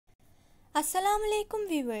Assalamualaikum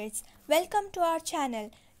viewers, welcome to our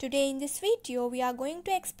channel. Today in this video we are going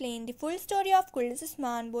to explain the full story of Kurulus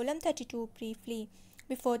Osman bölüm 32 briefly.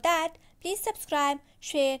 Before that, please subscribe,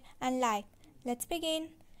 share and like. Let's begin.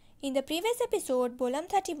 In the previous episode, bölüm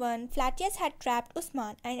 31, Flatius had trapped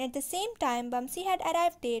Osman and at the same time Bamsi had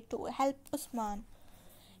arrived there to help Osman.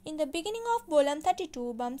 In the beginning of bölüm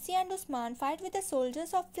 32, Bamsi and Osman fight with the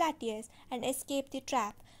soldiers of Flatius and escape the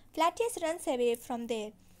trap. Flatius runs away from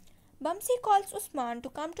there. Bamsi calls Osman to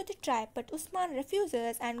come to the tribe, but Osman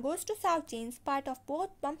refuses and goes to Sauchi in spite of both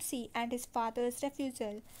Bamsi and his father's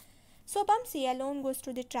refusal. So Bamsi alone goes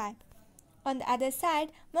to the tribe. On the other side,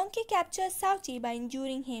 Monkey captures Sauchi by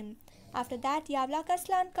injuring him. After that, Yavla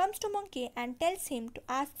Karslan comes to Monkey and tells him to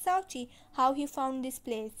ask Sauchi how he found this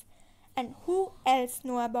place and who else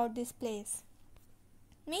know about this place.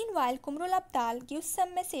 Meanwhile, Kumrul Abdal gives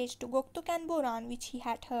some message to Goktuk and Boran which he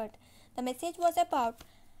had heard. The message was about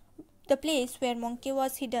the place where Monkey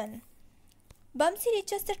was hidden. Bamsi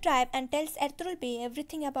reaches the tribe and tells Ertugrul Bey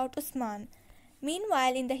everything about Osman.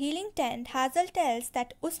 Meanwhile, in the healing tent, Hazel tells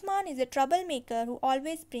that Osman is a troublemaker who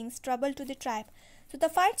always brings trouble to the tribe. So the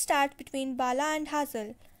fight starts between Bala and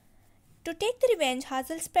Hazel. To take the revenge,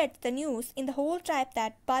 Hazel spreads the news in the whole tribe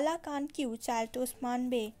that Bala can't give child to Osman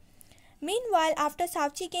Bey. Meanwhile, after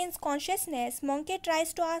Sauchi gains consciousness, Monkey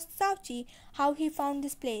tries to ask Sauchi how he found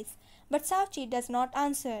this place, but Sauchi does not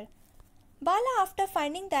answer. Bala, after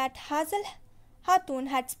finding that Hazel Hatun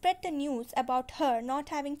had spread the news about her not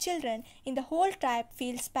having children in the whole tribe,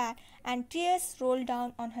 feels bad and tears roll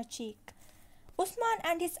down on her cheek. Osman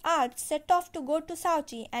and his Alps set off to go to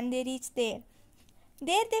Sauchi and they reach there.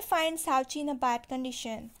 There they find Sauchi in a bad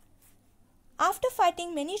condition. After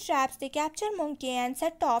fighting many traps, they capture Monkey and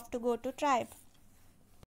set off to go to tribe.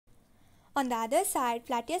 On the other side,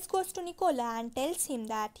 Flatius goes to Nicola and tells him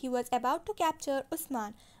that he was about to capture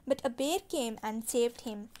Osman, but a bear came and saved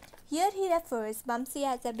him. Here he refers Bamsi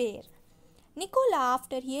as a bear. Nicola,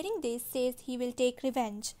 after hearing this, says he will take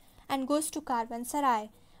revenge and goes to Karvansarai.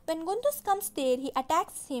 When Gunduz comes there, he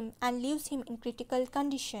attacks him and leaves him in critical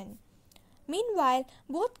condition. Meanwhile,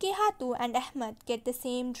 both Gehatu and Ahmed get the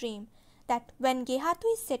same dream, that when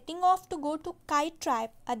Gehatu is setting off to go to Kai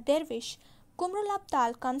tribe, a dervish, Kumrul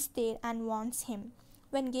Abdal comes there and warns him.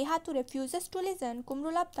 When Gehatu refuses to listen,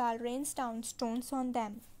 Kumrul Abdal rains down stones on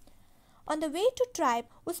them. On the way to tribe,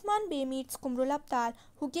 Osman Bey meets Kumrul Abdal,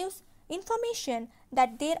 who gives information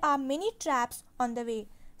that there are many traps on the way.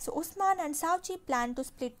 So Osman and Sauchi plan to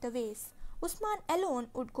split the ways. Osman alone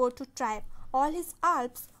would go to tribe. All his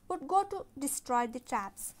Alps would go to destroy the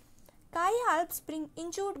traps. Kai Alps bring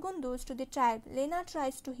injured Gunduz to the tribe. Lena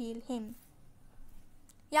tries to heal him.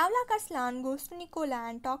 Yavla Karslan goes to Nicola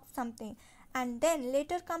and talks something, and then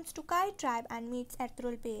later comes to Kai tribe and meets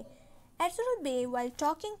Ertugrul Bey. Ertugrul Bey, while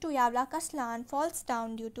talking to Yavla Karslan, falls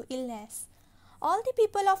down due to illness. All the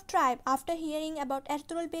people of tribe, after hearing about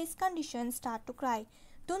Ertugrul Bey's condition, start to cry.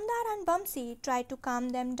 Dundar and Bamsi try to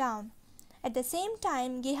calm them down. At the same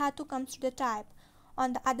time, Gehatu comes to the tribe.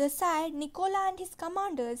 On the other side, Nicola and his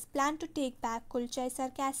commanders plan to take back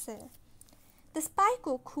Kulchaisar castle. The spy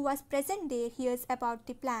cook who was present there hears about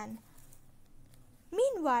the plan.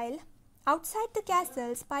 Meanwhile, outside the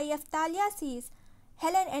castle, spy Eftalia sees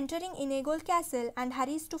Helen entering Inegol castle and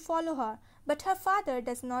hurries to follow her, but her father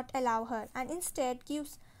does not allow her and instead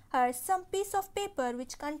gives her some piece of paper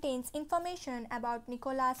which contains information about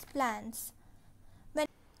Nicola's plans.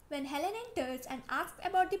 When Helen enters and asks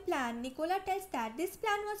about the plan, Nicola tells that this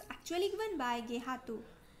plan was actually given by Gehatu.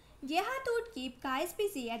 Gehatu would keep Kais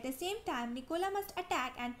busy. At the same time, Nicola must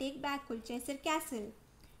attack and take back Kulchaisar castle.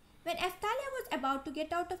 When Eftalia was about to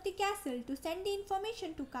get out of the castle to send the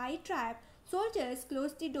information to Kai tribe, soldiers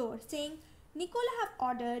closed the door, saying Nicola have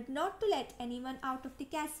ordered not to let anyone out of the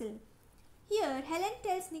castle. Here, Helen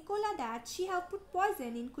tells Nicola that she have put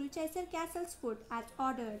poison in Kulchaisar castle's food as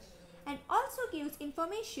ordered, and also gives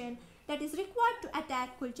information that is required to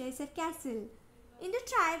attack Kulchaisar castle. In the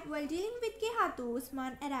tribe, while dealing with Gehatu,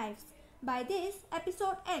 Osman arrives. By this,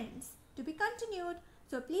 episode ends. To be continued,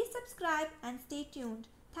 so please subscribe and stay tuned.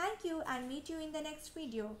 Thank you and meet you in the next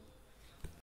video.